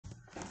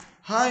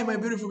Hi my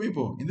beautiful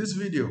people, in this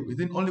video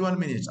within only 1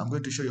 minute I'm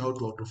going to show you how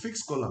to auto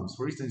fix columns.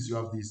 For instance, you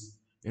have this,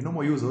 a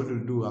normal user, what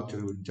will do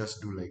actually will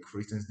just do, like, for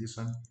instance, this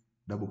one,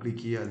 double click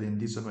here, then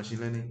this one, machine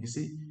learning. You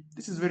see,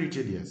 this is very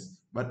tedious,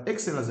 but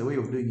Excel has a way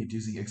of doing it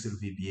using Excel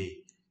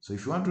VBA. So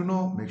if you want to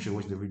know, make sure you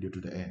watch the video to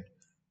the end.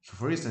 So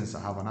for instance, I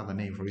have another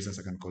name. For instance,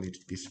 I can call it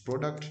this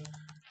product.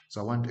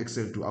 So I want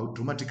Excel to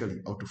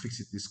automatically auto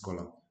fix it this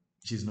column,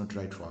 which is not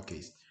right for our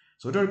case.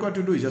 So what you're required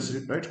to do is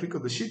just right click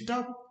on the sheet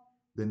tab,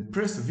 then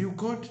press view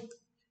code.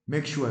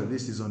 Make sure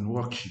this is on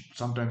worksheet.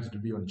 Sometimes it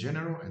will be on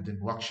general and then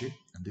worksheet,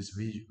 and this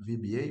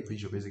VBA,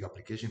 Visual Basic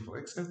Application for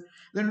Excel.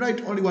 Then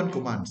write only one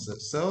command,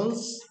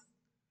 cells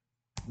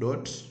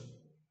dot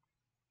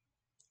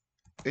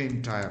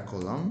entire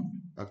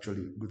column.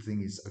 Actually, good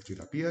thing is actually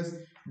it appears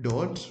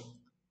dot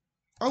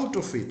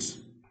autofit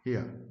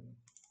here.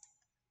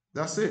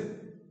 That's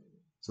it.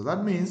 So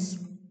that means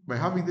by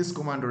having this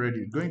command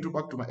already, going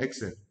back to my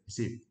Excel, you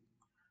see.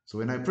 So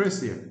when I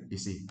press here, you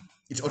see,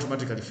 it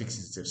automatically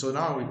fixes itself. So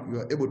now you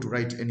are able to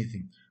write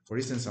anything. For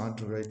instance, I want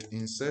to write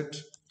insert,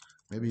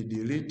 maybe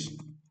delete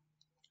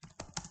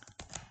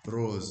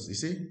rows. You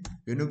see,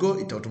 when you go,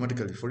 it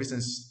automatically. For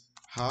instance,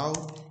 how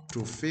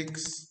to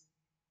fix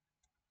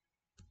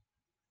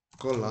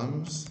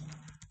columns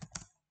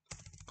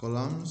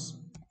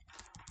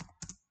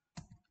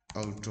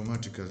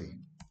automatically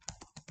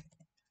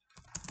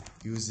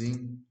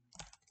using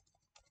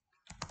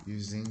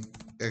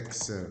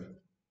Excel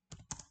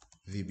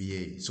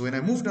VBA. So when I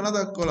moved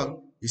another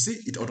column, you see,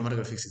 it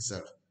automatically fixes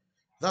itself.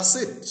 That's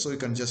it. So you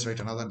can just write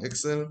another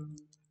Excel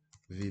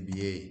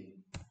VBA.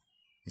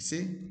 You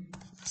see,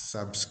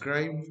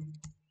 subscribe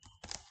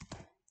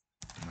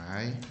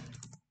my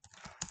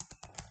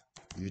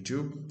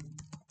YouTube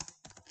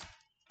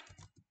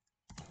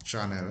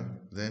channel,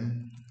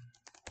 then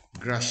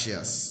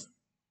gracias.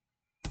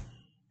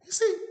 You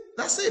see,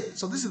 that's it.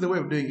 So this is the way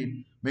of doing it.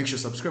 Make sure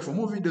you subscribe for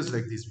more videos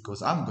like this,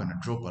 because I'm gonna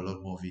drop a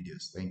lot more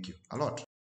videos. Thank you a lot.